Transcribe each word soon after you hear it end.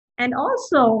And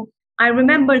also, I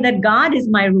remember that God is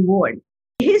my reward.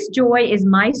 His joy is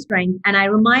my strength. And I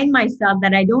remind myself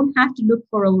that I don't have to look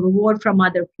for a reward from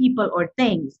other people or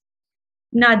things.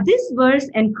 Now, this verse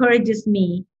encourages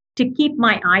me to keep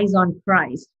my eyes on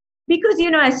Christ. Because,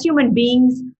 as human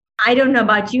beings, I don't know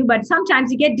about you, but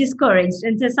sometimes you get discouraged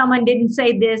and say someone didn't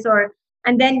say this,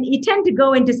 and then you tend to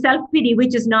go into self-pity,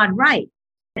 which is not right.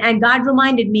 And God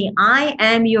reminded me, I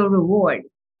am your reward.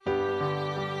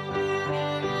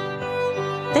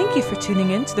 Thank you for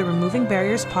tuning in to the Removing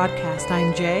Barriers podcast.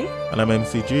 I'm Jay. And I'm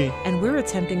MCG. And we're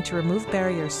attempting to remove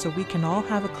barriers so we can all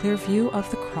have a clear view of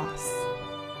the cross.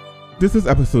 This is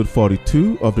episode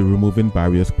 42 of the Removing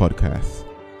Barriers podcast.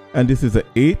 And this is the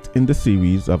 8th in the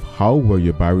series of How Were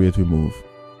Your Barriers Removed?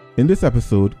 In this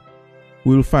episode,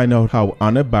 we will find out how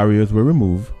Anna's barriers were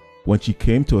removed when she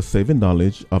came to a saving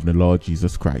knowledge of the Lord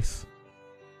Jesus Christ.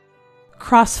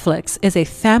 Crossflix is a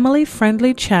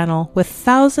family-friendly channel with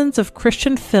thousands of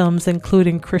Christian films,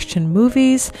 including Christian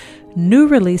movies, new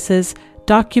releases,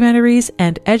 documentaries,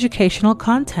 and educational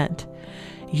content.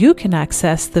 You can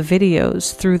access the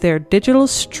videos through their digital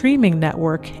streaming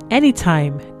network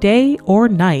anytime, day or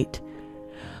night.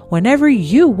 Whenever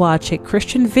you watch a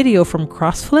Christian video from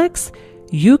Crossflix,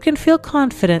 you can feel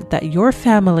confident that your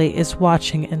family is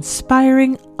watching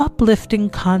inspiring, uplifting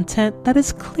content that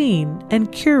is clean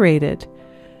and curated.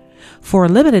 For a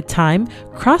limited time,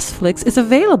 Crossflix is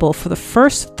available for the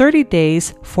first 30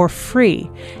 days for free,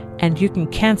 and you can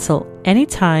cancel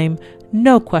anytime,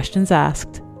 no questions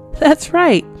asked. That's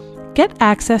right. Get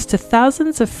access to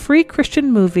thousands of free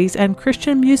Christian movies and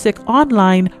Christian music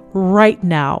online right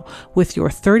now with your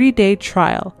 30-day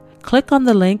trial. Click on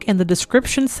the link in the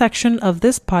description section of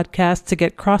this podcast to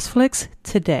get Crossflix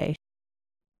today.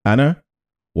 Anna,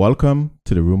 welcome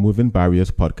to the Removing Barriers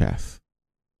podcast.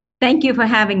 Thank you for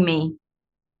having me.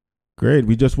 Great.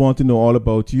 We just want to know all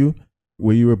about you,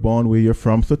 where you were born, where you're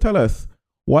from. So tell us,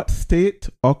 what state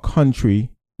or country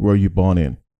were you born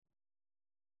in?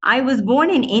 I was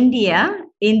born in India,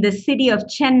 in the city of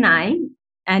Chennai,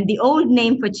 and the old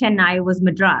name for Chennai was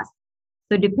Madras.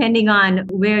 So depending on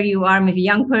where you are, if you're a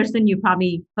young person, you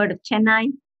probably heard of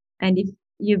Chennai. And if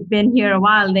you've been here a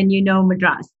while, then you know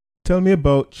Madras. Tell me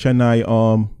about Chennai,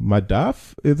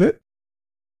 Madaf, is it?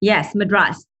 Yes,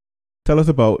 Madras. Tell us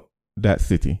about that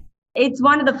city. It's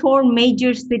one of the 4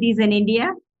 major cities in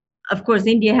India. Of course,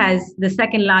 India has the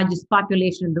second largest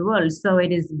population in the world, so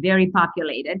it is very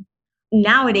populated.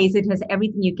 Nowadays, it has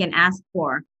everything you can ask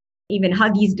for, even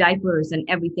Huggies, diapers, and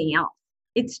everything else.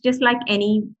 It's just like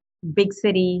any big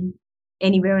city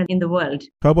anywhere in the world.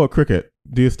 How about cricket?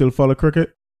 Do you still follow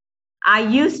cricket? I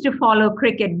used to follow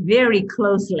cricket very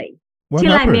closely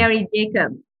till I married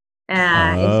Jacob.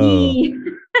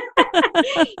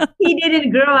 He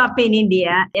didn't grow up in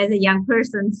India as a young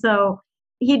person, so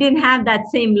he didn't have that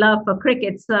same love for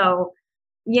cricket. So,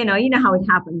 you know how it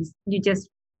happens. You just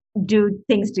do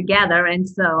things together. And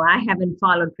so I haven't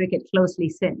followed cricket closely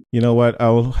since. You know what?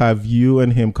 I'll have you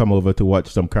and him come over to watch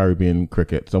some Caribbean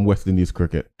cricket, some West Indies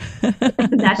cricket.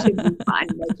 That should be fun.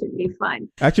 That should be fun.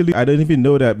 Actually, I didn't even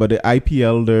know that, but the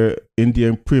IPL, the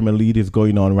Indian Premier League, is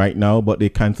going on right now, but they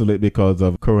canceled it because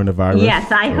of coronavirus.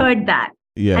 Yes, I heard that.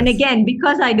 Yes. And again,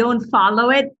 because I don't follow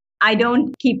it, I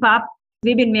don't keep up.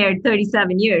 We've been married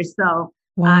 37 years, so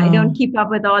I don't keep up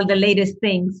with all the latest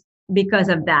things because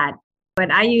of that. But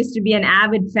I used to be an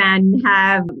avid fan,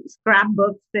 have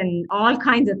scrapbooks and all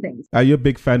kinds of things. Are you a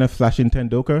big fan of Sachin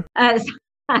Tendulkar?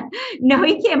 No,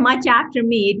 he came much after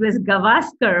me. It was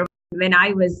Gavaskar when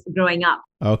I was growing up.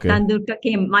 Okay. Tendulkar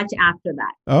came much after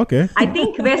that. Okay. I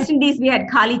think West Indies, we had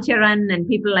Kali Charan and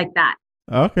people like that.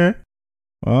 Okay.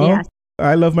 Well, yes.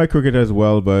 I love my cricket as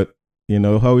well, but you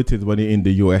know how it is when you're in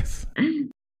the US.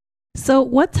 So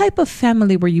what type of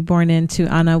family were you born into,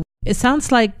 Anna? It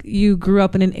sounds like you grew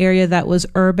up in an area that was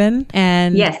urban.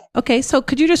 And yes. Okay, so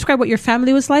could you describe what your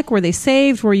family was like? Were they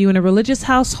saved? Were you in a religious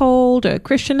household, a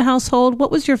Christian household?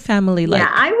 What was your family like?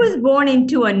 Yeah, I was born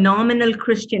into a nominal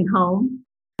Christian home.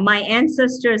 My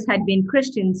ancestors had been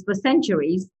Christians for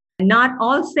centuries, not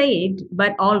all saved,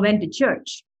 but all went to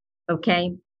church.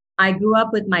 Okay. I grew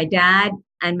up with my dad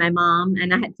and my mom,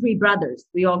 and I had 3 brothers.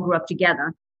 We all grew up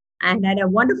together and had a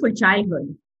wonderful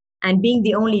childhood. And being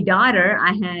the only daughter,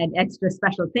 I had extra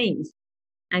special things.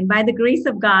 And by the grace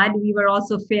of God, we were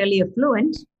also fairly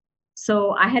affluent.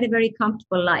 So I had a very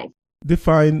comfortable life.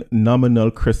 Define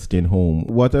nominal Christian home.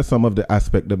 What are some of the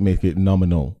aspects that make it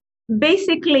nominal?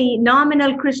 Basically,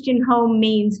 nominal Christian home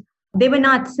means they were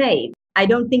not saved. I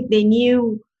don't think they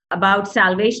knew about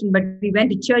salvation, but we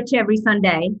went to church every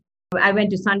Sunday. I went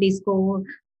to Sunday school,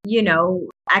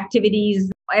 activities,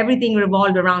 everything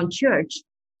revolved around church.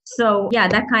 So yeah,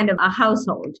 that kind of a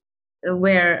household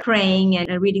where praying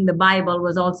and reading the Bible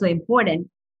was also important.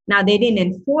 Now they didn't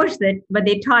enforce it, but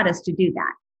they taught us to do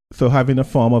that. So having a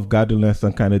form of godliness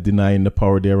and kind of denying the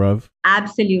power thereof?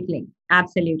 Absolutely.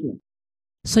 Absolutely.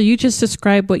 So you just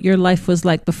described what your life was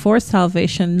like before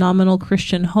salvation, nominal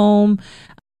Christian home.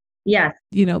 Yes.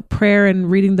 Prayer and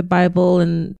reading the Bible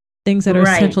and things that are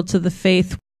Right. essential to the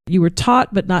faith. You were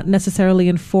taught, but not necessarily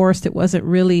enforced. It wasn't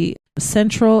really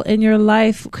central in your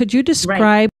life. Could you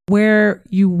describe where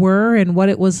you were and what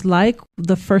it was like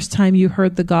the first time you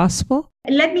heard the gospel?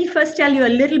 Let me first tell you a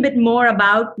little bit more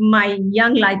about my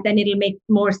young life, then it'll make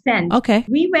more sense. Okay.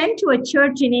 We went to a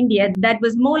church in India that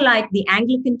was more like the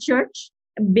Anglican church,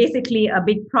 basically a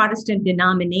big Protestant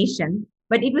denomination,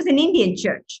 but it was an Indian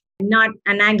church, not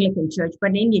an Anglican church,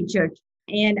 but an Indian church.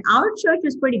 And our church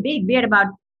was pretty big. We had about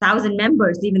 1,000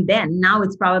 members even then. Now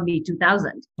it's probably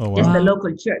 2,000, just the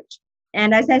local church.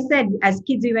 And as I said, as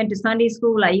kids, we went to Sunday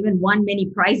school. I even won many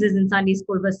prizes in Sunday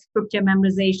school for scripture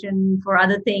memorization, for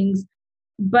other things.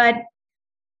 But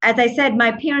as I said,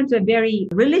 my parents were very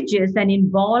religious and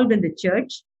involved in the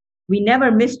church. We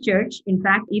never missed church. In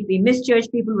fact, if we missed church,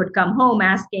 people would come home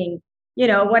asking,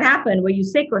 what happened? Were you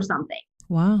sick or something?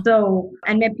 Wow. So,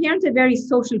 and my parents are very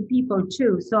social people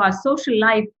too. So our social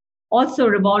life also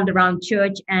revolved around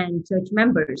church and church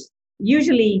members.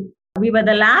 Usually we were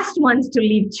the last ones to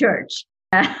leave church.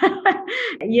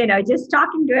 Just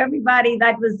talking to everybody,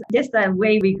 that was just the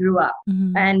way we grew up.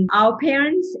 Mm-hmm. And our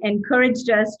parents encouraged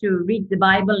us to read the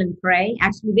Bible and pray.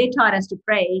 Actually, they taught us to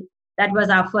pray. That was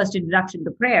our first introduction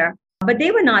to prayer. But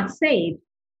they were not saved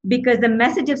because the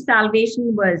message of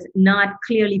salvation was not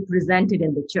clearly presented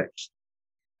in the church.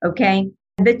 Okay?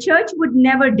 The church would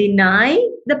never deny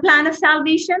the plan of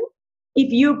salvation.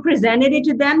 If you presented it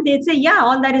to them, they'd say, yeah,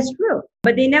 all that is true.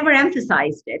 But they never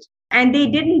emphasized it. And they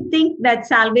didn't think that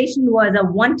salvation was a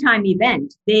one-time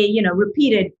event. They,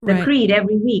 repeated the creed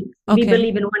every week. Okay. We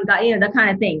believe in one God, that kind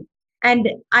of thing. And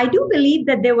I do believe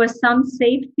that there were some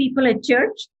saved people at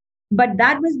church, but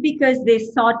that was because they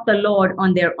sought the Lord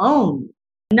on their own,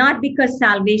 not because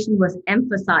salvation was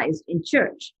emphasized in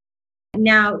church.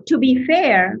 Now, to be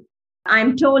fair,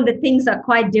 I'm told that things are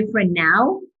quite different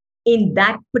now in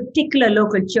that particular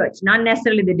local church, not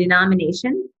necessarily the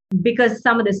denomination, because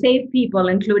some of the saved people,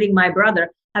 including my brother,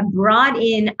 have brought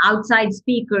in outside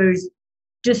speakers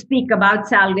to speak about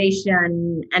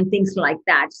salvation and things like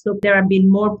that. So there have been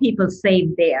more people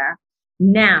saved there.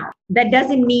 Now, that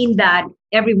doesn't mean that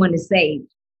everyone is saved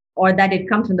or that it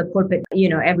comes from the pulpit,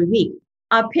 every week.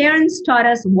 Our parents taught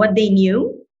us what they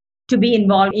knew to be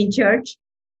involved in church,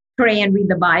 pray and read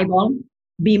the Bible,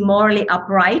 be morally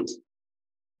upright,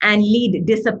 and lead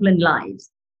disciplined lives.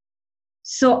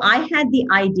 So I had the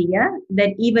idea that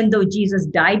even though Jesus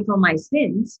died for my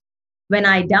sins, when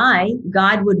I die,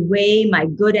 God would weigh my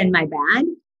good and my bad.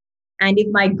 And if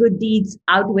my good deeds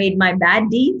outweighed my bad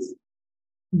deeds,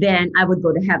 then I would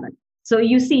go to heaven. So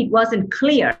you see, it wasn't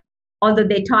clear, although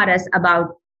they taught us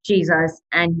about Jesus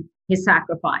and his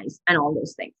sacrifice and all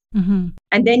those things. Mm-hmm.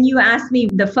 And then you asked me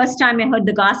the first time I heard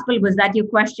the gospel, was that your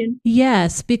question?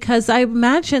 Yes, because I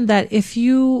imagine that if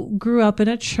you grew up in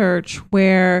a church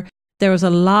where there was a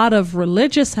lot of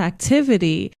religious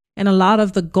activity and a lot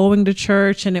of the going to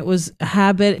church and it was a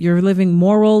habit, you're living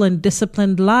moral and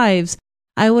disciplined lives,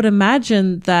 I would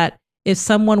imagine that if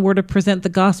someone were to present the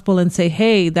gospel and say,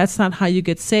 hey, that's not how you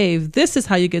get saved, this is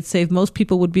how you get saved, most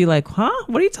people would be like, huh?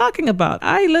 What are you talking about?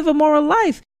 I live a moral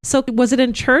life. So was it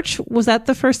in church? Was that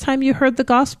the first time you heard the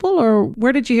gospel, or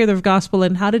where did you hear the gospel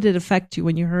and how did it affect you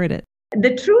when you heard it?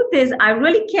 The truth is, I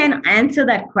really can't answer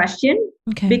that question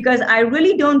because I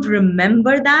really don't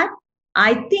remember that.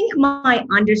 I think my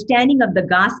understanding of the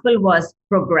gospel was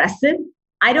progressive.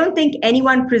 I don't think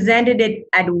anyone presented it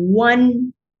at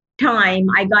one time.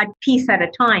 I got peace at a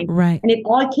time. Right. And it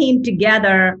all came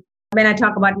together. When I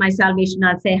talk about my salvation,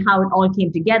 I'll say how it all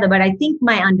came together. But I think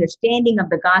my understanding of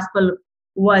the gospel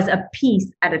was a piece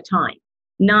at a time,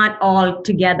 not all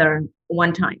together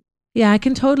one time. Yeah, I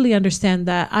can totally understand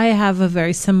that. I have a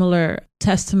very similar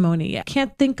testimony. I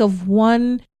can't think of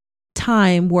one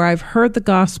time where I've heard the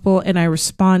gospel and I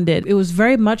responded. It was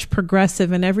very much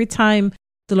progressive. And every time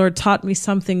the Lord taught me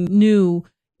something new,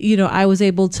 I was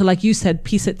able to, like you said,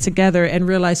 piece it together and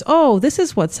realize, oh, this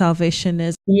is what salvation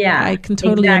is. Yeah, I can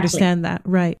totally understand that.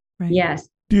 Right. Yes.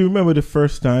 Do you remember the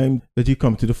first time that you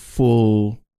come to the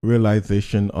full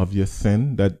realization of your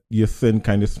sin, that your sin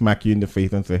kind of smack you in the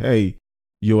face and say, hey,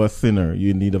 you're a sinner,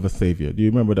 you're in need of a savior? Do you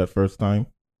remember that first time,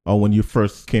 or when you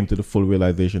first came to the full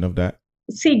realization of that?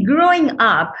 See, growing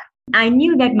up, I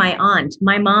knew that my aunt,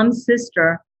 my mom's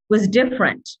sister, was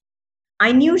different.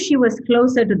 I knew she was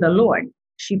closer to the Lord.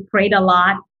 She prayed a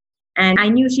lot. And I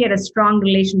knew she had a strong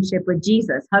relationship with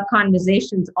Jesus. Her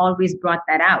conversations always brought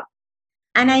that out.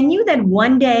 And I knew that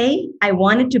one day I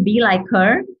wanted to be like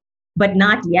her, but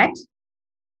not yet.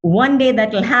 One day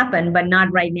that will happen, but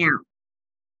not right now.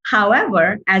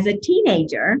 However, as a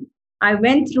teenager, I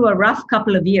went through a rough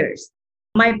couple of years.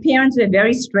 My parents were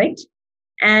very strict.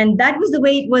 And that was the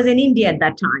way it was in India at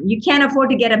that time. You can't afford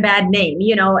to get a bad name.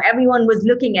 Everyone was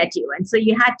looking at you. And so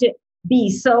you had to be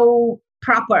so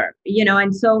proper,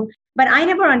 but I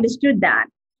never understood that.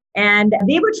 And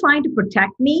they were trying to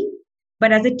protect me.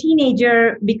 But as a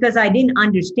teenager, because I didn't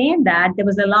understand that, there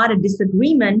was a lot of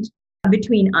disagreement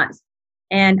between us.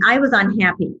 And I was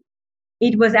unhappy.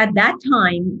 It was at that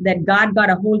time that God got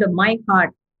a hold of my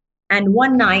heart. And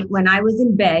one night when I was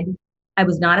in bed, I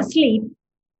was not asleep.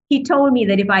 He told me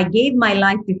that if I gave my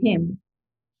life to him,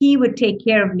 he would take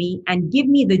care of me and give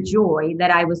me the joy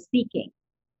that I was seeking.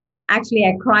 Actually,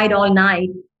 I cried all night.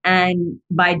 And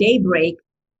by daybreak,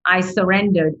 I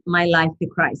surrendered my life to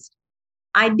Christ.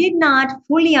 I did not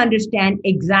fully understand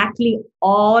exactly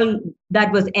all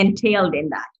that was entailed in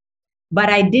that, but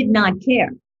I did not care.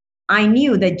 I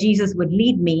knew that Jesus would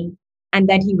lead me and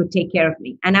that he would take care of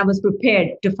me. And I was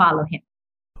prepared to follow him.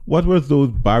 What was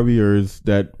those barriers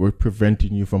that were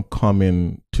preventing you from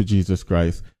coming to Jesus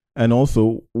Christ? And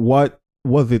also, what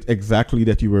was it exactly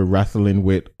that you were wrestling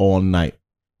with all night?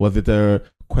 Was it a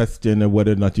question of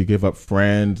whether or not you gave up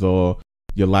friends or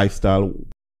your lifestyle?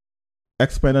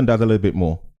 Expand on that a little bit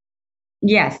more.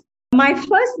 Yes. My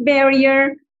first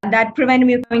barrier that prevented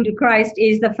me from coming to Christ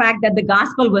is the fact that the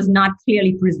gospel was not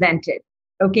clearly presented.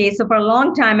 Okay, so for a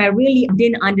long time, I really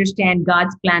didn't understand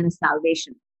God's plan of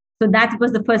salvation. So that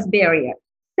was the first barrier.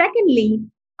 Secondly,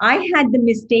 I had the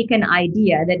mistaken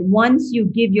idea that once you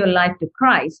give your life to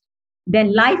Christ,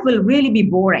 then life will really be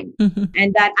boring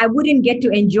and that I wouldn't get to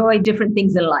enjoy different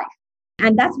things in life.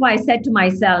 And that's why I said to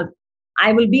myself,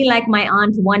 I will be like my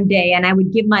aunt one day and I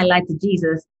would give my life to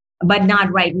Jesus, but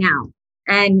not right now.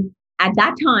 And at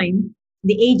that time,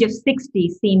 the age of 60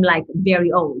 seemed like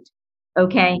very old.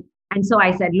 Okay. And so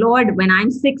I said, Lord, when I'm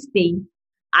 60,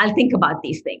 I'll think about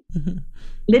these things.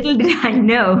 Little did I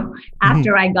know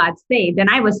after I got saved, and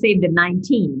I was saved at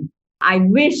 19, I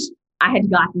wish I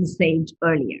had gotten saved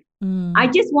earlier. I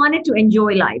just wanted to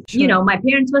enjoy life. Sure. My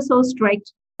parents were so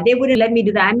strict. They wouldn't let me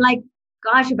do that. I'm like,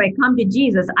 gosh, if I come to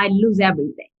Jesus, I lose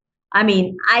everything. I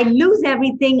mean, I lose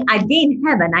everything. I gain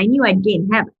heaven. I knew I'd gain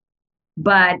heaven.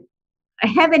 But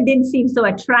heaven didn't seem so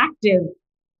attractive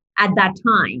at that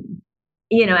time,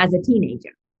 as a teenager.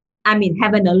 I mean,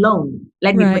 heaven alone.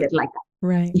 Let me put it like that.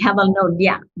 Right. Heaven alone.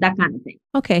 Yeah, that kind of thing.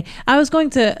 Okay. I was going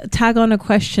to tag on a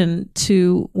question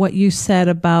to what you said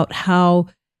about how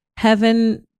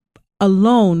heaven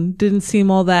alone didn't seem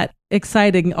all that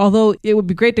exciting, although it would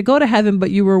be great to go to heaven,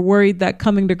 but you were worried that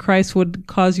coming to Christ would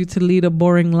cause you to lead a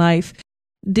boring life.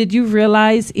 Did you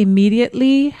realize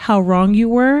immediately how wrong you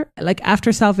were? Like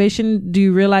after salvation, do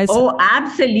you realize? Oh,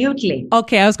 absolutely.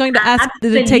 Okay, I was going to ask,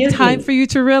 did it take time for you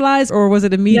to realize, or was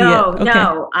it immediate?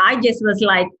 No. I just was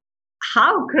like,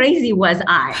 how crazy was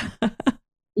I?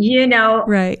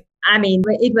 Right. I mean,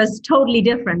 it was totally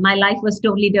different. My life was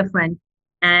totally different.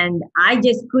 And I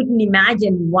just couldn't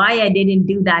imagine why I didn't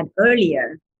do that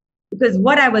earlier, because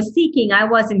what I was seeking, I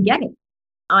wasn't getting.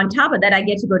 On top of that, I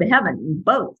get to go to heaven,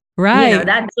 both. Right.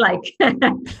 That's like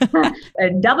a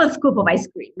double scoop of ice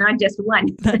cream, not just one.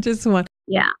 Not just one.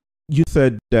 Yeah. You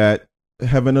said that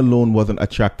heaven alone wasn't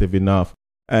attractive enough.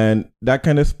 And that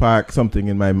kind of sparked something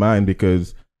in my mind,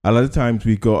 because a lot of times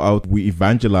we go out, we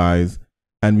evangelize,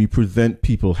 and we present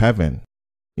people heaven.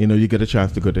 You get a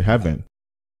chance to go to heaven.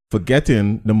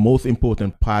 Forgetting the most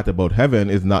important part about heaven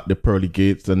is not the pearly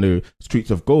gates and the streets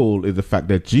of gold, is the fact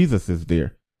that Jesus is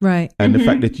there. Right. And the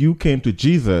fact that you came to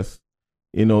Jesus,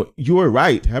 you are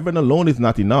right. Heaven alone is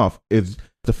not enough. It's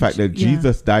the fact that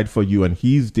Jesus died for you and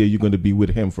he's there. You're going to be with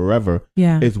him forever.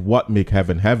 Yeah. Is what make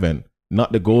heaven heaven,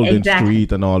 not the golden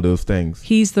street and all those things.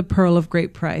 He's the pearl of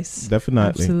great price.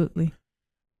 Definitely. Absolutely.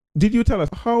 Did you tell us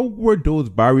how were those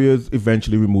barriers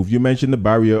eventually removed? You mentioned the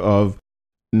barrier of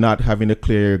not having a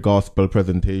clear gospel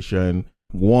presentation,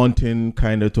 wanting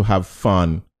kind of to have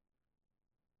fun.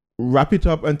 Wrap it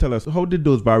up and tell us, how did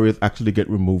those barriers actually get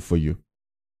removed for you?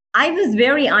 I was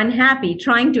very unhappy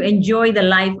trying to enjoy the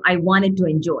life I wanted to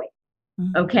enjoy.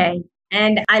 Okay.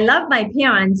 And I love my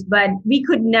parents, but we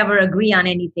could never agree on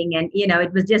anything. And,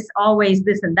 it was just always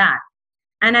this and that.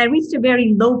 And I reached a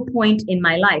very low point in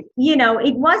my life.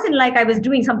 It wasn't like I was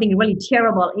doing something really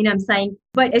terrible, I'm saying,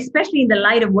 but especially in the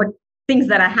light of what things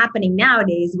that are happening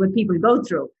nowadays, what people go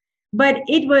through. But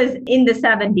it was in the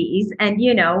 70s and,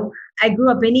 I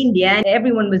grew up in India and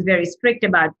everyone was very strict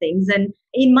about things. And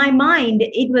in my mind,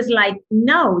 it was like,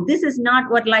 no, this is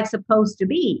not what life's supposed to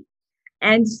be.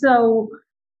 And so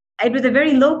it was a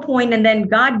very low point, and then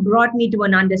God brought me to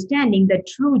an understanding that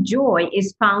true joy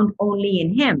is found only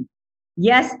in Him.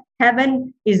 Yes,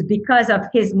 heaven is because of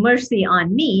His mercy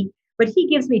on me, but He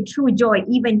gives me true joy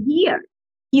even here.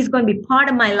 He's going to be part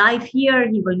of my life here.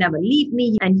 He will never leave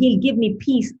me, and He'll give me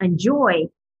peace and joy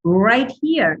right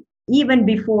here, even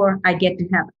before I get to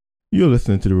heaven. You're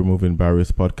listening to the Removing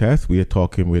Barriers podcast. We are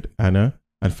talking with Anna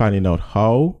and finding out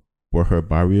how were her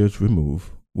barriers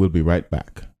removed. We'll be right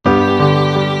back.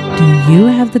 Do you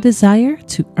have the desire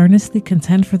to earnestly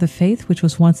contend for the faith which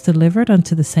was once delivered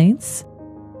unto the saints?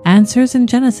 Answers in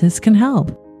Genesis can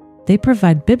help. They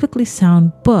provide biblically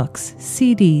sound books,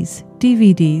 CDs,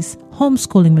 DVDs,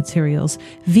 homeschooling materials,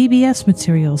 VBS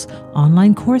materials,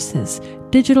 online courses,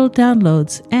 digital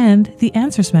downloads, and the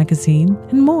Answers magazine,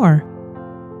 and more.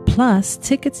 Plus,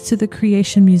 tickets to the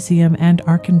Creation Museum and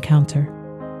Ark Encounter.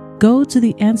 Go to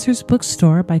the Answers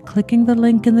bookstore by clicking the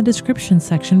link in the description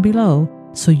section below,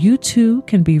 so you too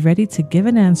can be ready to give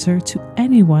an answer to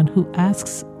anyone who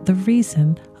asks the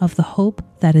reason of the hope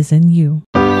that is in you.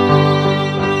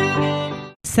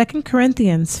 2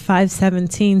 Corinthians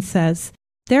 5:17 says,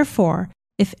 "Therefore,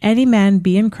 if any man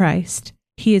be in Christ,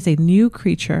 he is a new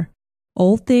creature.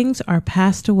 Old things are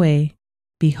passed away.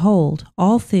 Behold,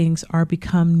 all things are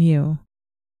become new."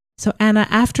 So Anna,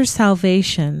 after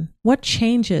salvation, what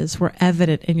changes were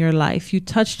evident in your life? You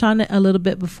touched on it a little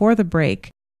bit before the break.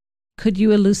 Could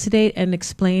you elucidate and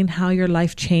explain how your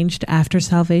life changed after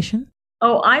salvation?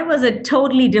 Oh, I was a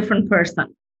totally different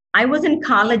person. I was in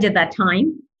college at that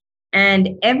time, and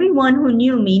everyone who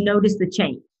knew me noticed the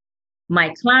change.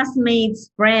 My classmates,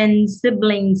 friends,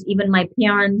 siblings, even my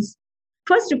parents.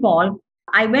 First of all,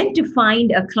 I went to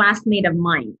find a classmate of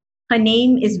mine. Her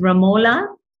name is Ramola,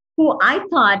 who I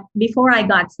thought, before I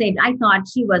got saved, I thought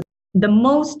she was the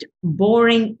most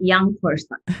boring young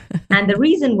person. And the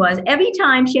reason was every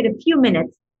time she had a few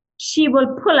minutes, she will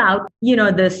pull out,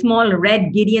 the small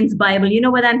red Gideon's Bible. You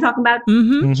know what I'm talking about?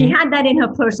 Mm-hmm. She had that in her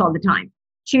purse all the time.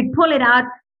 She'd pull it out,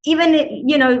 even,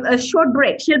 a short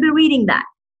break. She'll be reading that.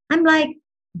 I'm like,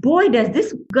 boy, does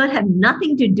this girl have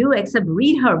nothing to do except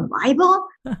read her Bible?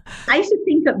 I used to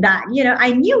think of that.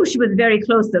 I knew she was very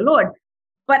close to the Lord,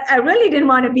 but I really didn't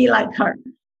want to be like her.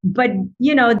 But,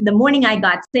 the morning I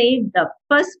got saved, the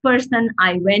first person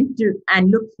I went to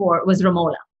and looked for was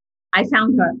Ramola. I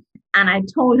found her and I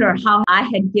told her how I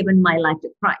had given my life to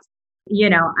Christ,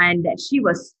 and she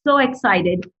was so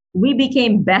excited. We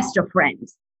became best of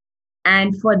friends.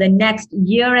 And for the next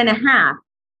year and a half,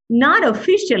 not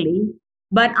officially,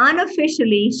 but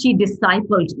unofficially, she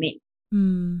discipled me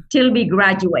till we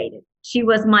graduated. She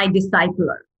was my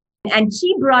discipler. And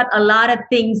she brought a lot of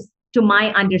things to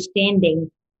my understanding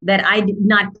that I did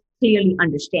not clearly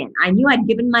understand. I knew I'd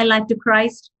given my life to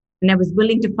Christ and I was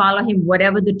willing to follow Him,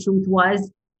 whatever the truth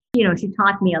was. She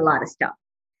taught me a lot of stuff.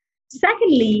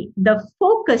 Secondly, the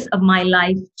focus of my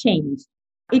life changed.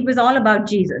 It was all about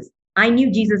Jesus. I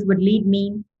knew Jesus would lead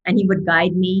me and He would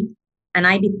guide me, and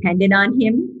I depended on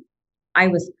Him. I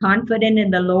was confident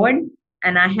in the Lord,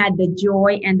 and I had the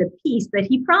joy and the peace that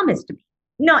He promised me.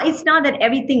 No, it's not that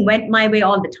everything went my way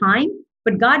all the time,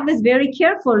 but God was very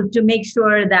careful to make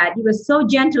sure that He was so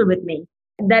gentle with me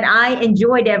that I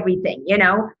enjoyed everything.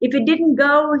 If it didn't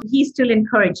go, He still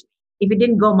encouraged me. If it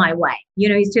didn't go my way,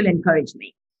 He still encouraged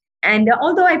me. And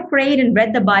although I prayed and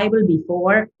read the Bible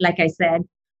before, like I said,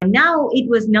 now it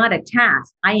was not a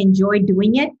task. I enjoyed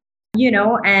doing it,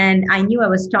 and I knew I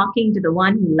was talking to the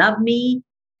one who loved me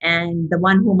and the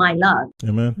one whom I loved.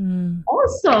 Amen.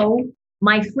 Also,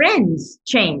 my friends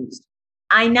changed.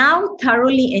 I now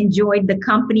thoroughly enjoyed the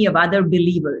company of other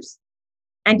believers.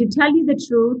 And to tell you the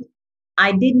truth,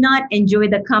 I did not enjoy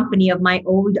the company of my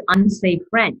old unsaved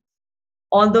friends.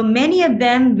 Although many of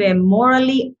them were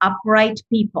morally upright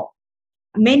people,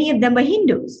 many of them were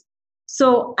Hindus.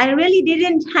 So I really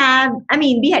didn't have,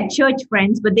 we had church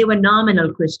friends, but they were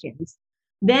nominal Christians.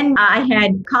 Then I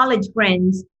had college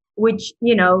friends, which,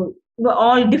 were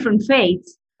all different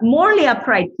faiths, morally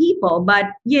upright people, but,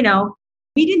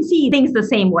 we didn't see things the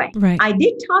same way. Right. I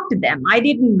did talk to them. I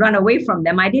didn't run away from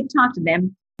them. I did talk to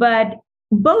them, but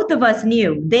both of us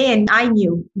knew, they and I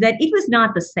knew, that it was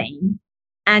not the same.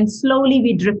 And slowly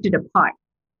we drifted apart.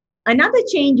 Another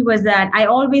change was that I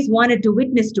always wanted to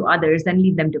witness to others and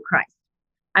lead them to Christ.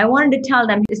 I wanted to tell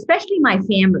them, especially my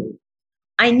family.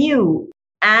 I knew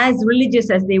as religious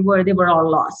as they were all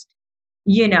lost,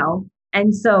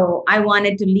 and so I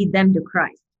wanted to lead them to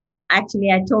Christ.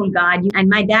 Actually, I told God, and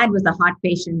my dad was a heart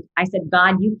patient. I said,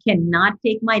 God, you cannot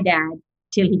take my dad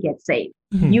till he gets saved.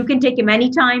 Hmm. You can take him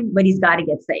anytime, but he's got to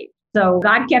get saved. So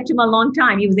God kept him a long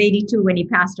time. He was 82 when he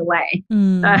passed away.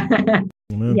 Amen.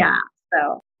 Yeah.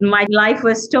 So my life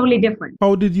was totally different.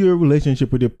 How did your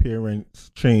relationship with your parents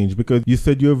change? Because you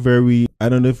said you're very, I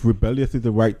don't know if rebellious is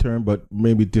the right term, but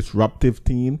maybe disruptive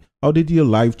teen. How did your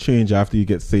life change after you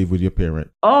get saved with your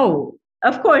parents? Oh,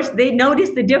 of course, they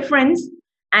noticed the difference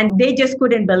and they just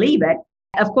couldn't believe it.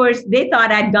 Of course, they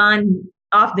thought I'd gone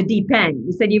off the deep end.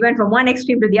 You said you went from one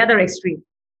extreme to the other extreme.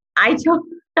 I told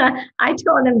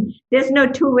them there's no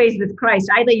two ways with Christ.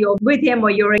 Either you're with him or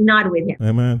you're not with him.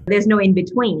 Amen. There's no in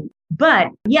between. But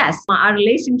yes, our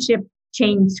relationship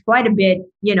changed quite a bit.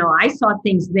 I saw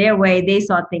things their way. They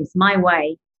saw things my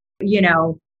way,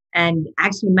 and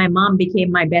actually my mom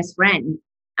became my best friend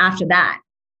after that.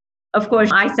 Of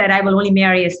course, I said, I will only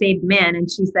marry a saved man.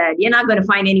 And she said, you're not going to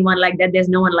find anyone like that. There's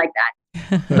no one like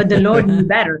that. But the Lord knew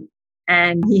better.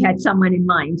 And he had someone in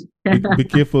mind. Be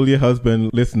careful, your husband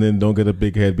listening, don't get a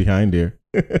big head behind there.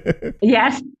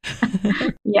 Yes.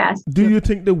 Yes. Do you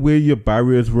think the way your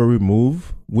barriers were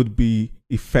removed would be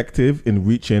effective in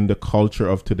reaching the culture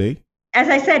of today? As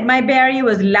I said, my barrier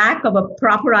was lack of a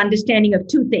proper understanding of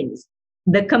two things: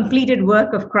 the completed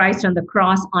work of Christ on the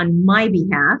cross on my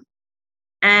behalf,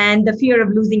 and the fear of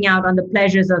losing out on the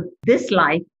pleasures of this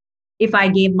life if I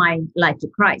gave my life to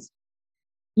Christ.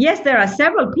 Yes, there are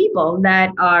several people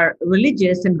that are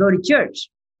religious and go to church,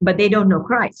 but they don't know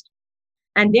Christ.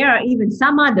 And there are even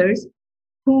some others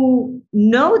who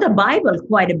know the Bible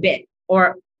quite a bit,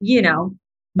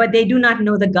 but they do not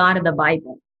know the God of the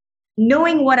Bible.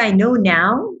 Knowing what I know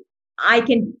now, I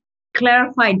can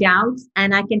clarify doubts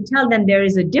and I can tell them there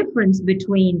is a difference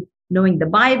between knowing the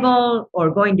Bible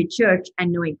or going to church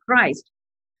and knowing Christ.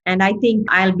 And I think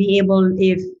I'll be able,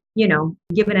 if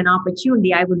given an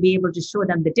opportunity, I would be able to show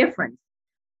them the difference.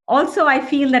 Also, I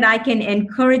feel that I can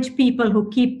encourage people who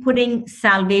keep putting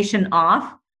salvation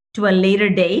off to a later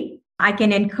date. I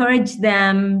can encourage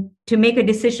them to make a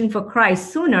decision for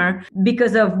Christ sooner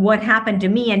because of what happened to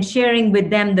me, and sharing with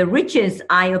them the riches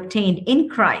I obtained in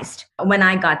Christ when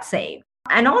I got saved.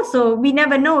 And also, we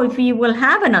never know if we will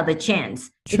have another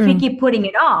chance. True. If we keep putting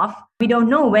it off, we don't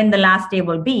know when the last day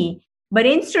will be. But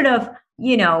instead of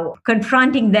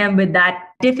confronting them with that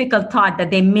difficult thought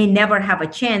that they may never have a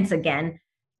chance again,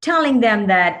 telling them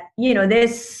that,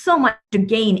 there's so much to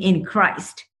gain in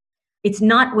Christ. It's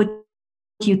not what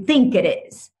you think it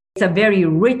is. It's a very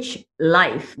rich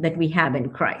life that we have in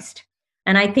Christ.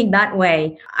 And I think that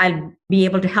way I'll be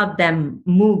able to help them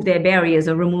move their barriers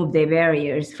or remove their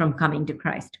barriers from coming to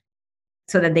Christ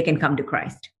so that they can come to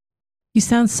Christ. You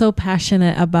sound so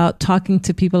passionate about talking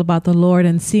to people about the Lord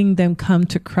and seeing them come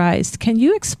to Christ. Can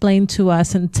you explain to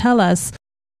us and tell us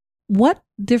what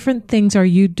different things are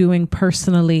you doing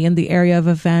personally in the area of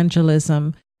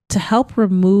evangelism to help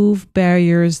remove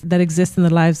barriers that exist in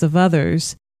the lives of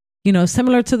others,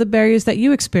 similar to the barriers that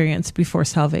you experienced before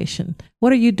salvation?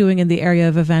 What are you doing in the area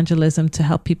of evangelism to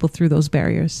help people through those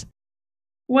barriers?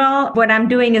 Well, what I'm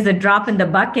doing is a drop in the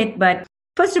bucket, but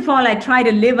first of all, I try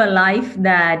to live a life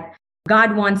that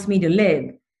God wants me to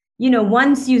live.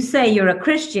 Once you say you're a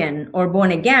Christian or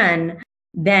born again,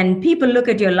 then people look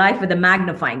at your life with a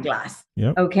magnifying glass.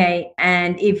 Yep. Okay.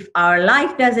 And if our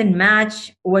life doesn't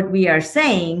match what we are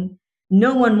saying,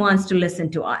 no one wants to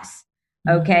listen to us.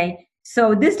 Okay.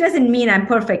 So this doesn't mean I'm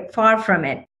perfect, far from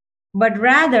it, but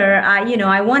rather,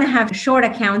 I want to have short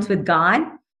accounts with God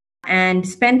and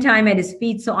spend time at his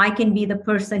feet so I can be the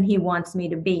person he wants me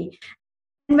to be.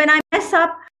 And when I mess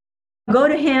up, go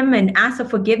to him and ask for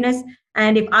forgiveness.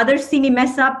 And if others see me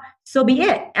mess up, so be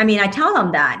it. I tell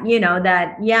them that,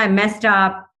 I messed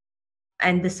up.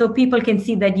 And so people can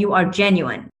see that you are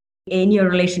genuine in your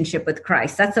relationship with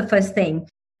Christ. That's the first thing.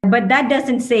 But that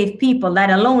doesn't save people.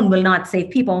 That alone will not save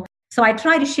people. So I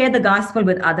try to share the gospel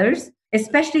with others,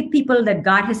 especially people that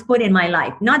God has put in my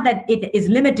life. Not that it is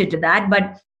limited to that,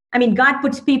 but God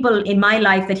puts people in my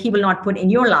life that he will not put in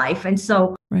your life. And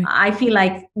so right. I feel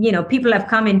like, people have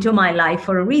come into my life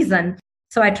for a reason.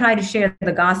 So I try to share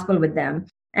the gospel with them.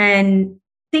 And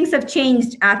things have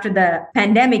changed after the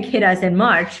pandemic hit us in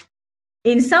March.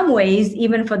 In some ways,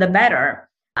 even for the better.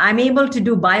 I'm able to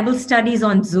do Bible studies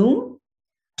on Zoom,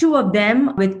 2 of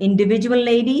them with individual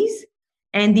ladies,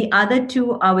 and the other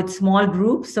 2 are with small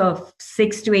groups of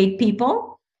 6 to 8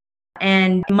 people.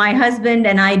 And my husband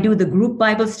and I do the group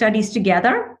Bible studies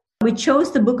together. We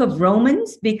chose the book of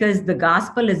Romans because the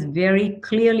gospel is very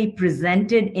clearly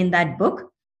presented in that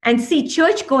book. And see,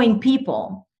 church-going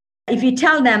people, if you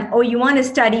tell them, oh, you want to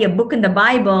study a book in the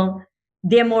Bible,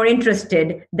 they're more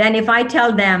interested than if I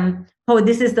tell them, oh,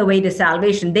 this is the way to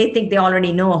salvation. They think they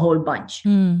already know a whole bunch.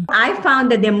 I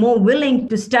found that they're more willing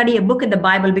to study a book in the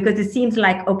Bible because it seems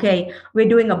like, okay, we're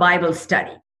doing a Bible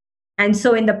study. And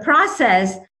so in the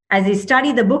process, as they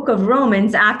study the book of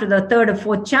Romans after the third or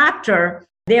fourth chapter,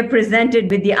 they're presented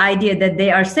with the idea that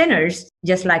they are sinners,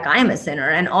 just like I am a sinner.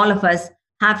 And all of us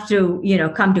have to,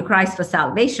 come to Christ for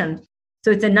salvation.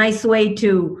 So it's a nice way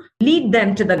to lead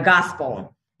them to the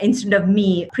gospel instead of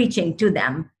me preaching to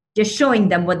them, just showing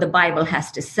them what the Bible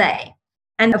has to say.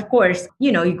 And of course,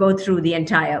 you go through the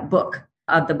entire book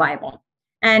of the Bible.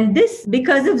 And this,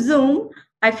 because of Zoom,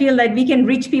 I feel that we can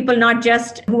reach people not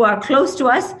just who are close to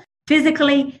us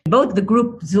physically. Both the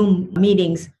group Zoom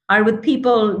meetings are with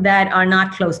people that are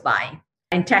not close by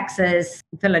in Texas,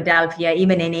 Philadelphia,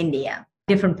 even in India,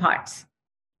 different parts.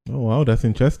 Oh, wow. That's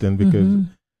interesting because,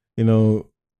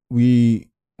 we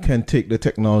can take the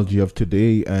technology of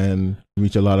today and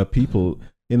reach a lot of people.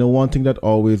 One thing that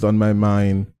always on my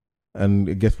mind, and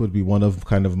I guess would be one of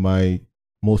kind of my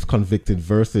most convicted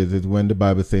verses, is when the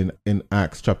Bible says in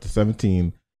Acts chapter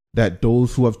 17 that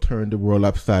those who have turned the world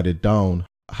upside down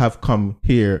have come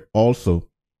here also.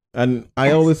 And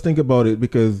I always think about it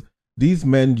because these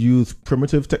men use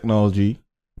primitive technology,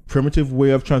 primitive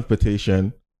way of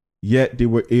transportation, yet they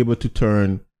were able to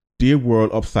turn their world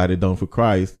upside down for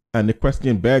Christ. And the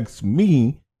question begs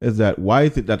me is that why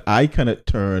is it that I cannot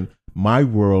turn my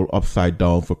world upside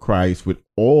down for Christ with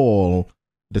all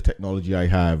the technology I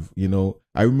have?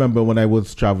 I remember when I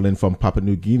was traveling from Papua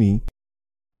New Guinea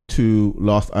to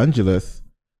Los Angeles,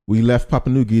 we left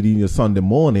Papua New Guinea on Sunday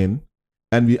morning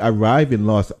and we arrived in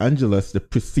Los Angeles the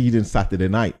preceding Saturday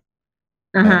night.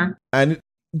 And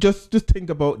just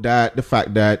think about that, the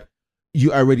fact that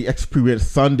you already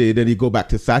experienced Sunday, then you go back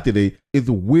to Saturday. It's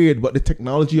weird, but the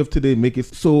technology of today makes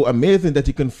it so amazing that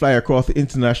you can fly across the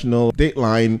international date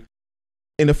line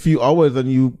in a few hours and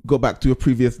you go back to a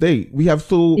previous day. We have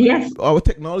our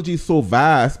technology is so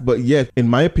vast, but yet, in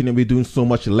my opinion, we're doing so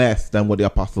much less than what the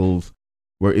apostles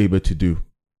were able to do.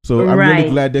 So I'm really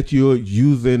glad that you're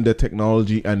using the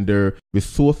technology and the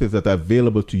resources that are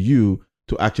available to you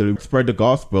to actually spread the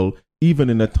gospel, even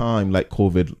in a time like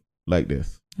COVID like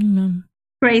this. Amen.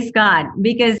 Praise God,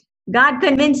 because God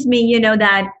convinced me,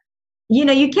 that,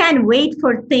 you can't wait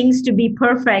for things to be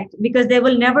perfect because there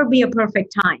will never be a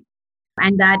perfect time.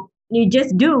 And that you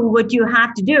just do what you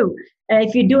have to do.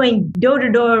 If you're doing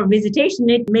door-to-door visitation,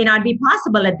 it may not be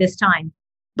possible at this time.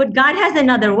 But God has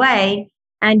another way.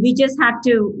 And we just have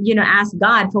to, ask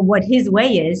God for what his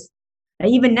way is.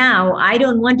 Even now, I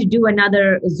don't want to do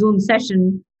another Zoom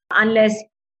session unless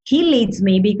he leads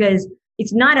me, because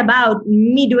it's not about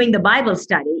me doing the Bible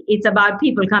study. It's about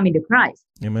people coming to Christ.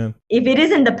 Amen. If it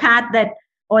isn't the path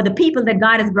or the people that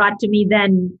God has brought to me,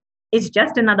 then it's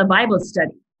just another Bible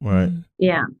study. Right.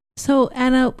 Yeah. So,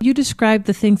 Anna, you described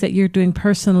the things that you're doing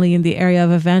personally in the area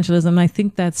of evangelism. I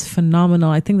think that's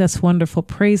phenomenal. I think that's wonderful.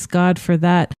 Praise God for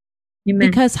that. Amen.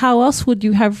 Because how else would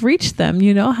you have reached them?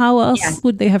 How else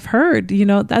would they have heard?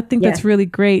 I think that's really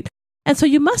great. And so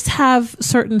you must have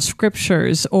certain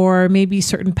scriptures or maybe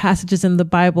certain passages in the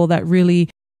Bible that really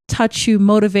touch you,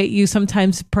 motivate you.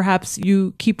 Sometimes perhaps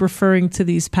you keep referring to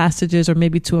these passages or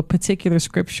maybe to a particular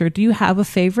scripture. Do you have a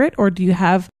favorite, or do you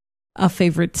have a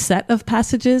favorite set of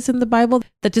passages in the Bible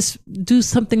that just do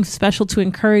something special to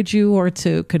encourage you or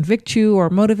to convict you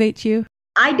or motivate you?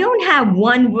 I don't have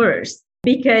one verse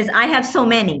because I have so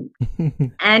many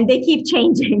and they keep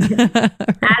changing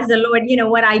as the Lord,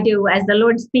 what I do as the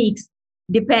Lord speaks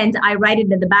depends. I write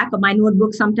it at the back of my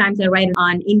notebook. Sometimes I write it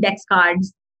on index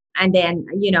cards and then,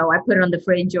 I put it on the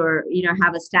fridge or,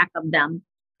 have a stack of them.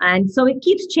 And so it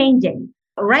keeps changing.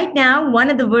 Right now, one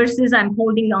of the verses I'm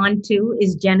holding on to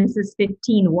is Genesis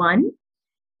 15:1.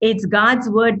 It's God's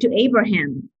word to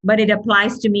Abraham, but it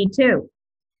applies to me too.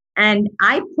 And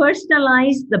I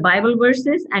personalized the Bible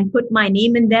verses and put my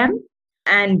name in them.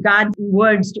 And God's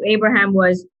words to Abraham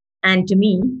was, and to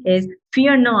me is,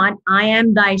 fear not, I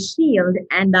am thy shield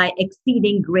and thy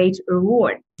exceeding great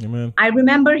reward. Amen. I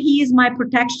remember he is my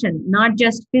protection, not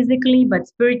just physically, but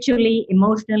spiritually,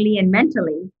 emotionally, and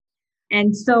mentally.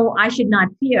 And so I should not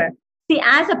fear. See,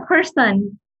 as a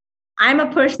person, I'm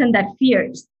a person that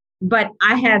fears, but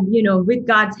I have, with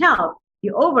God's help,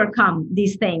 you overcome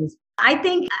these things. I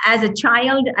think as a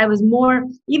child, I was more,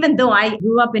 even though I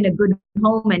grew up in a good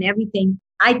home and everything,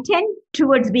 I tend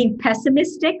towards being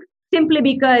pessimistic simply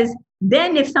because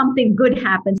then if something good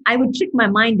happens, I would trick my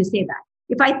mind to say that.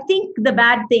 If I think the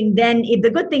bad thing, then if the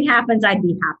good thing happens, I'd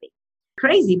be happy.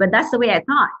 Crazy, but that's the way I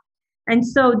thought. And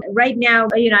so right now,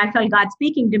 I felt God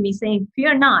speaking to me saying,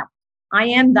 fear not, I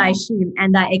am thy shield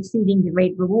and thy exceeding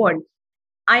great reward.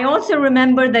 I also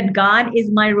remember that God is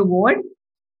my reward.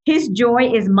 His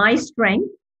joy is my strength.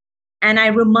 And I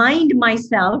remind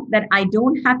myself that I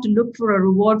don't have to look for a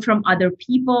reward from other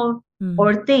people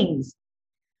or things.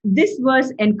 This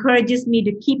verse encourages me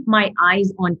to keep my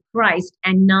eyes on Christ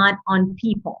and not on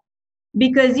people.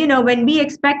 Because, when we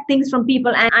expect things from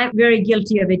people, and I'm very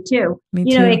guilty of it too, Me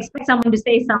too. expect someone to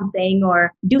say something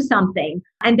or do something,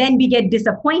 and then we get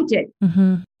disappointed.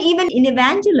 Even in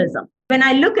evangelism, when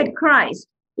I look at Christ,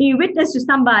 you witness to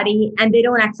somebody and they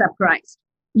don't accept Christ.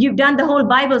 You've done the whole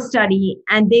Bible study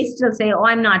and they still say, oh,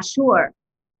 I'm not sure.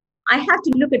 I have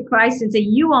to look at Christ and say,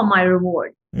 you are my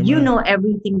reward. Amen. You know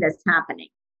everything that's happening.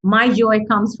 My joy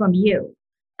comes from you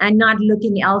and not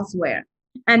looking elsewhere.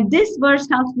 And this verse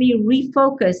helps me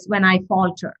refocus when I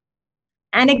falter.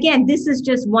 And again, this is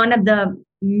just one of the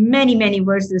many, many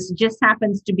verses, just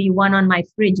happens to be one on my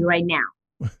fridge right now.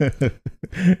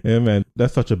 Amen.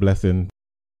 That's such a blessing.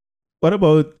 What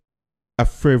about a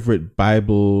favorite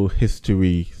Bible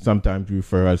history, sometimes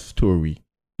referred as story?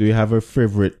 Do you have a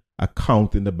favorite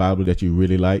account in the Bible that you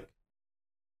really like?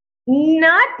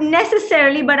 Not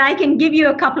necessarily, but I can give you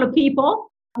a couple of people.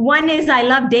 One is I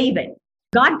love David.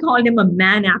 God called him a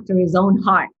man after his own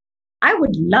heart. I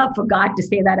would love for God to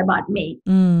say that about me.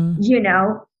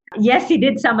 Yes, he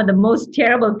did some of the most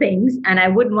terrible things, and I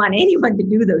wouldn't want anyone to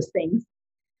do those things.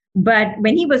 But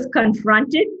when he was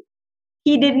confronted,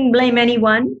 he didn't blame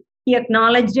anyone. He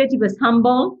acknowledged it. He was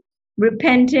humble,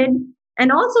 repented,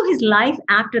 and also his life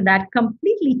after that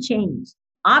completely changed.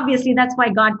 Obviously, that's why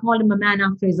God called him a man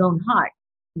after his own heart.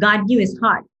 God knew his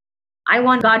heart. I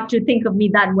want God to think of me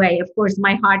that way. Of course,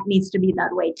 my heart needs to be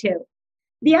that way too.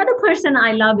 The other person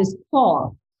I love is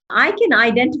Paul. I can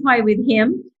identify with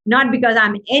him, not because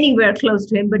I'm anywhere close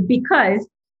to him, but because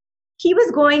he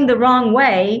was going the wrong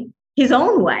way, his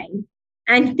own way,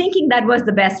 and thinking that was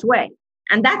the best way.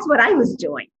 And that's what I was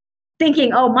doing,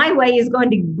 thinking, oh, my way is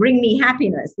going to bring me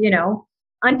happiness,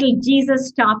 until Jesus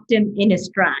stopped him in his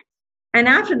tracks. And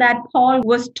after that, Paul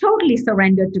was totally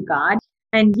surrendered to God,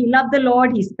 and he loved the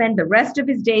Lord. He spent the rest of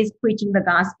his days preaching the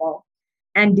gospel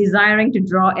and desiring to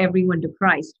draw everyone to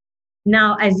Christ.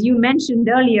 Now, as you mentioned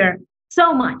earlier,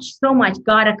 so much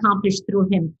God accomplished through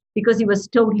him because he was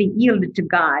totally yielded to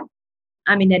God.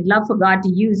 I mean, I'd love for God to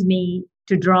use me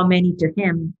to draw many to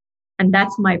him. And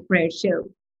that's my prayer too.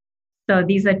 So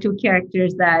these are two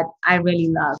characters that I really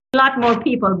love. A lot more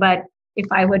people, but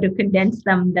if I were to condense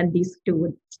them, then these two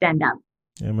would stand out.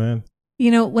 Amen.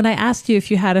 When I asked you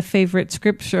if you had a favorite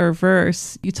scripture or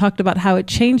verse, you talked about how it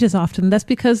changes often. That's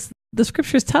because the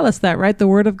scriptures tell us that, right? The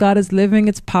word of God is living,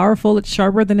 it's powerful, it's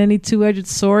sharper than any two-edged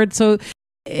sword. So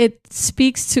it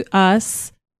speaks to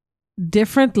us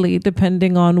differently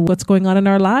depending on what's going on in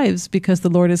our lives, because the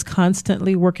Lord is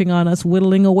constantly working on us,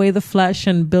 whittling away the flesh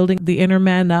and building the inner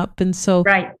man up. And so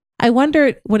right. I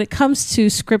wonder, when it comes to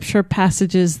scripture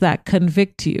passages that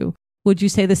convict you, would you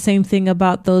say the same thing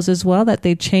about those as well, that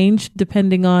they change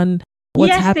depending on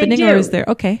what's happening? They do. Or is there?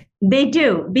 Okay. They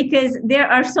do, because there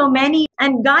are so many,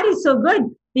 and God is so good,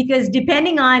 because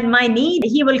depending on my need,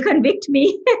 he will convict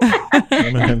me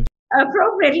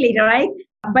appropriately, right?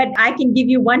 But I can give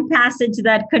you one passage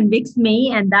that convicts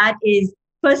me, and that is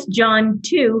 1 John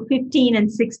 2:15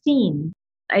 and 16.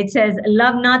 It says,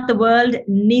 love not the world,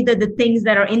 neither the things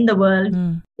that are in the world.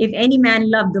 If any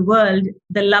man love the world,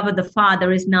 the love of the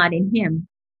Father is not in him.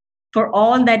 For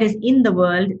all that is in the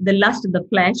world, the lust of the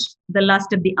flesh, the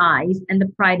lust of the eyes, and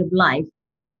the pride of life,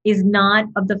 is not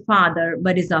of the Father,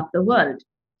 but is of the world.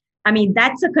 I mean,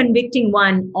 that's a convicting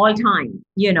one all time,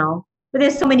 But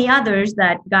there's so many others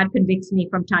that God convicts me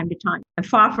from time to time. I'm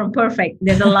far from perfect.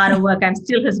 There's a lot of work. I'm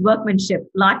still his workmanship,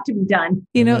 a lot to be done.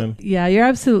 Yeah, you're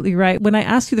absolutely right. When I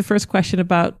asked you the first question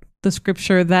about the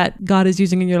scripture that God is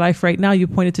using in your life right now, you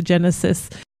pointed to Genesis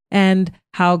and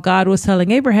how God was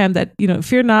telling Abraham that,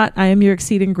 fear not, I am your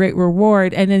exceeding great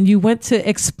reward. And then you went to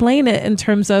explain it in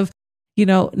terms of,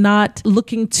 not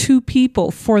looking to people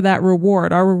for that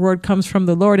reward. Our reward comes from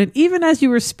the Lord. And even as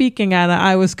you were speaking, Anna,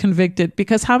 I was convicted,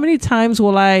 because how many times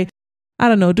will I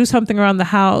don't know, do something around the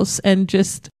house and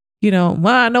just, no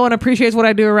one appreciates what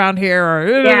I do around here,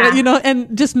 or,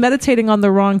 and just meditating on the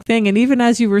wrong thing. And even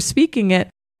as you were speaking it,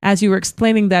 as you were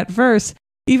explaining that verse,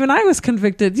 even I was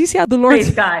convicted. Do you see how the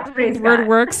Lord's word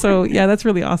works? So yeah, that's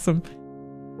really awesome.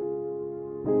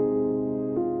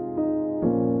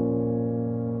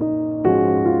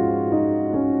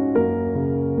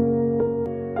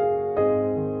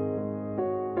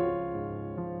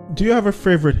 Do you have a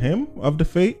favorite hymn of the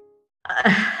faith?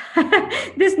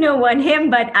 There's no one hymn,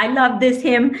 but I love this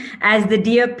hymn, as the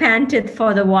deer panteth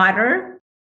for the water,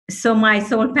 so my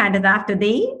soul panteth after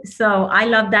thee. So I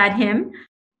love that hymn.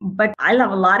 but I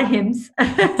love a lot of hymns.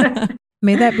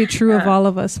 May that be true of all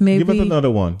of us. Maybe. Give us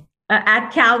another one. At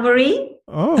Calvary.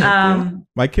 Oh, okay.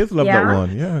 My kids love that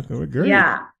one. Yeah, great.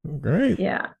 Yeah. Great.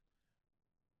 Yeah.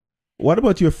 What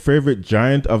about your favorite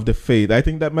giant of the faith? I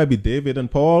think that might be David and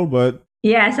Paul, but...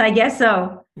 Yes, I guess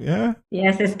so. Yeah.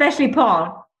 Yes, especially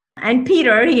Paul. And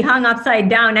Peter, he hung upside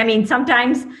down. I mean,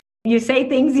 sometimes you say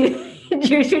things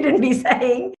you shouldn't be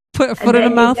saying. Put a foot in the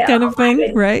mouth kind of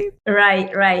thing, right?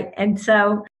 Right. And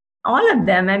so all of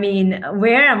them, I mean,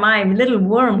 where am I? I'm a little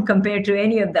worm compared to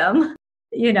any of them,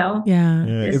 Yeah.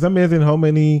 It's amazing how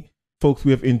many folks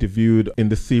we have interviewed in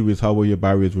the series, How Were Your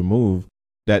Barriers Removed,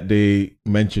 that they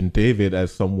mentioned David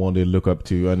as someone they look up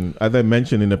to. And as I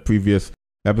mentioned in a previous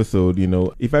episode,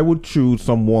 if I would choose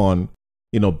someone,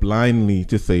 blindly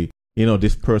to say,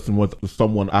 this person was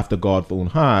someone after God's own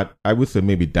heart, I would say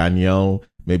maybe Daniel,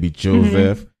 maybe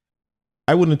Joseph. Mm-hmm.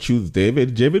 I wouldn't choose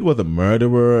David. David was a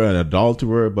murderer, an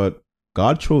adulterer, but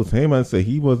God chose him and said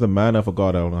he was a man after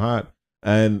God's own heart.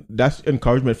 And that's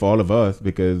encouragement for all of us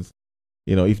because,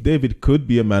 if David could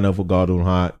be a man after God's own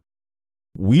heart,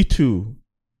 we too,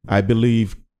 I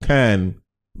believe, can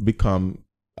become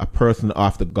a person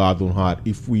after God's own heart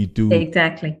if we do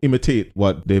imitate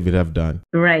what David have done.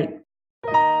 Right.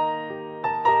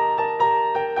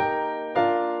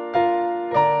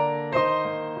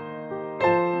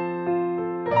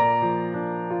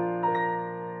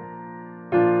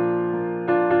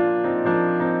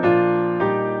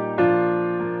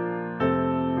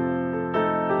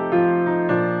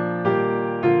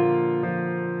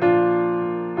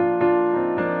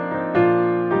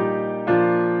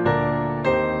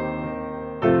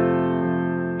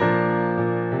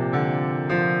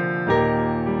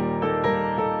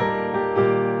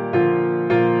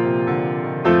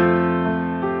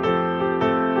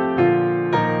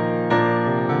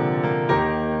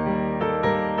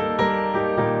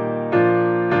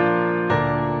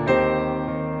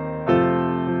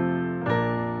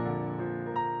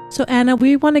 So Anna,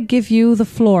 we want to give you the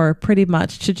floor pretty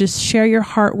much to just share your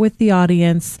heart with the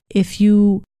audience. If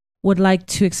you would like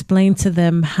to explain to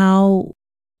them how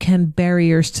can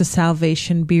barriers to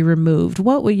salvation be removed,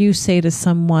 what would you say to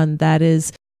someone that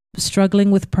is struggling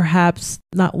with perhaps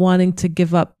not wanting to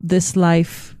give up this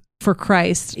life for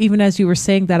Christ? Even as you were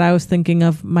saying that, I was thinking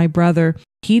of my brother.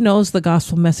 He knows the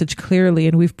gospel message clearly,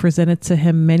 and we've presented to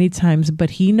him many times,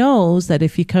 but he knows that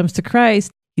if he comes to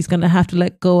Christ, he's going to have to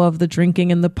let go of the drinking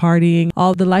and the partying,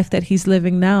 all the life that he's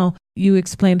living now. You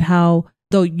explained how,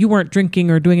 though you weren't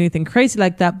drinking or doing anything crazy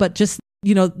like that, but just,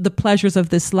 the pleasures of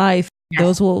this life,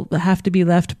 those will have to be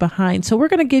left behind. So we're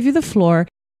going to give you the floor,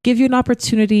 give you an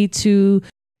opportunity to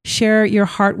share your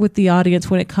heart with the audience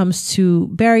when it comes to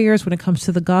barriers, when it comes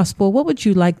to the gospel. What would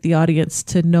you like the audience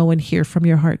to know and hear from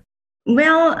your heart?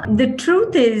 Well, the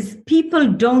truth is people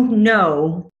don't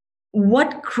know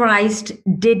what Christ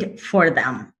did for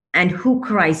them and who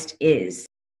Christ is.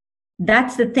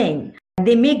 That's the thing.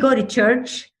 They may go to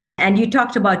church, and you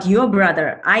talked about your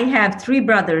brother. I have 3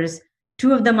 brothers.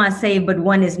 2 of them are saved, but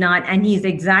 1 is not, and he's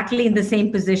exactly in the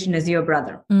same position as your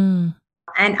brother. And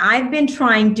I've been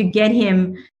trying to get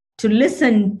him to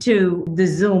listen to the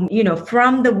Zoom,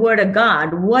 from the Word of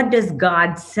God. What does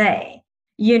God say,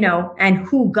 and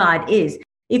who God is?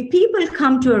 If people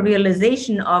come to a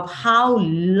realization of how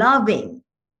loving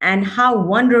and how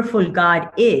wonderful God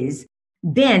is,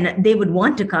 then they would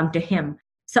want to come to him.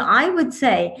 So I would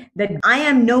say that I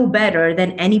am no better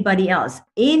than anybody else.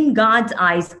 In God's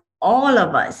eyes, all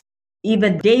of us,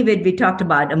 even David, we talked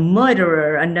about, a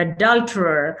murderer, an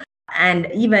adulterer, and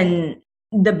even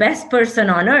the best person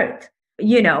on earth,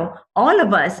 all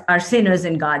of us are sinners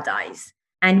in God's eyes.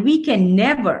 And we can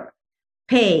never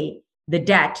pay the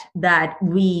debt that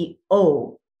we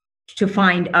owe to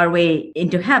find our way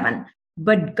into heaven.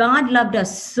 But God loved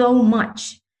us so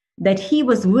much that he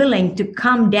was willing to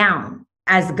come down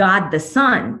as God the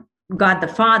Son. God the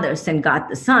Father sent God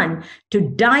the Son to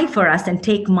die for us and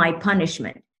take my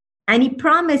punishment. And he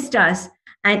promised us,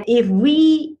 and if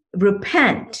we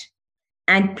repent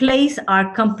and place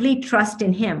our complete trust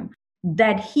in him,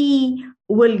 that he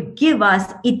will give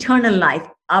us eternal life,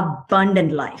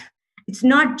 abundant life. It's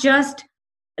not just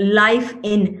life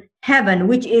in heaven,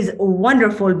 which is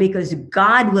wonderful because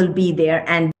God will be there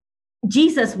and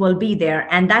Jesus will be there,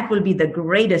 and that will be the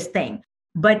greatest thing.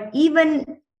 But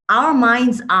even our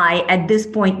mind's eye at this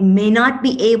point may not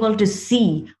be able to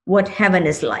see what heaven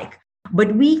is like,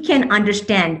 but we can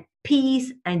understand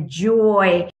peace and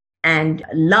joy and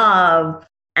love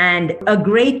and a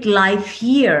great life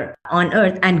here on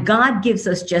earth. And God gives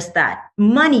us just that.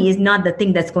 Money is not the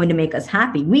thing that's going to make us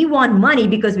happy. We want money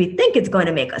because we think it's going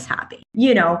to make us happy.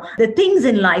 The things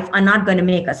in life are not going to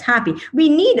make us happy. We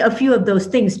need a few of those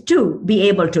things to be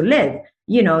able to live.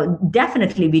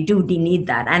 Definitely we do need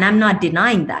that. And I'm not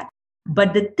denying that.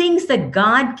 But the things that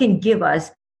God can give us,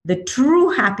 the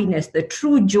true happiness, the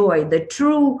true joy, the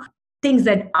true things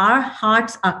that our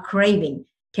hearts are craving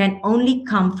can only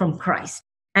come from Christ.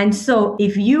 And so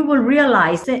if you will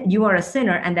realize that you are a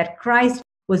sinner and that Christ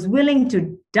was willing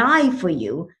to die for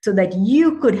you so that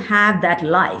you could have that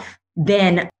life,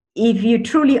 then if you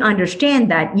truly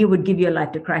understand that, you would give your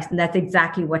life to Christ. And that's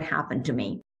exactly what happened to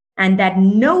me. And that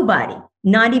nobody,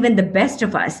 not even the best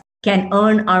of us, can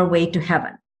earn our way to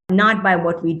heaven, not by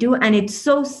what we do. And it's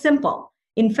so simple.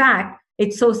 In fact,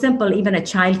 it's so simple, even a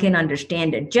child can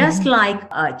understand it. Just like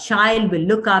a child will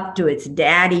look up to its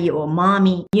daddy or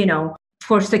mommy,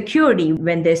 for security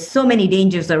when there's so many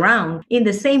dangers around. In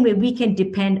the same way, we can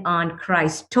depend on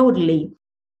Christ totally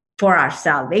for our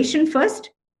salvation first,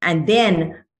 and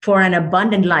then for an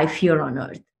abundant life here on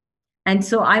earth. And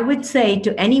so I would say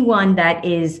to anyone that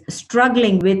is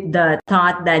struggling with the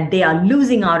thought that they are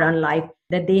losing out on life,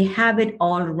 that they have it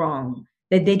all wrong,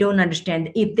 that they don't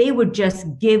understand. If they would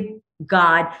just give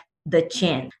God the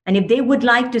chance, and if they would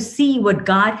like to see what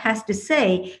God has to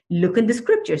say, look in the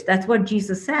scriptures. That's what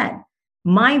Jesus said.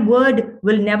 My word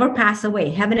will never pass away.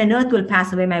 Heaven and earth will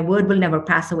pass away. My word will never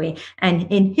pass away. And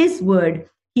in his word,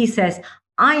 he says,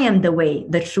 I am the way,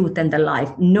 the truth, and the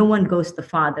life. No one goes to the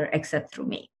Father except through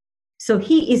me. So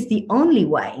he is the only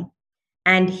way,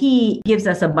 and he gives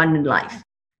us abundant life.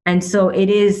 And so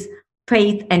it is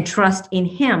faith and trust in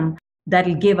him that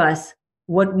will give us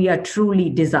what we are truly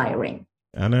desiring.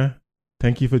 Anna,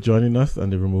 thank you for joining us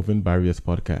on the Removing Barriers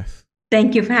podcast.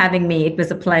 Thank you for having me. It was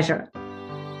a pleasure.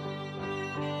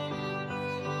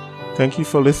 Thank you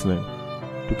for listening.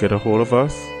 To get a hold of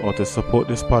us or to support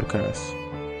this podcast,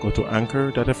 go to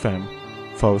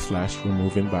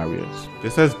anchor.fm/removing barriers.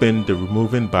 This has been the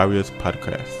Removing Barriers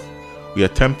podcast. We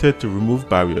attempted to remove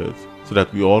barriers so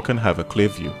that we all can have a clear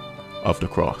view of the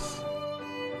cross.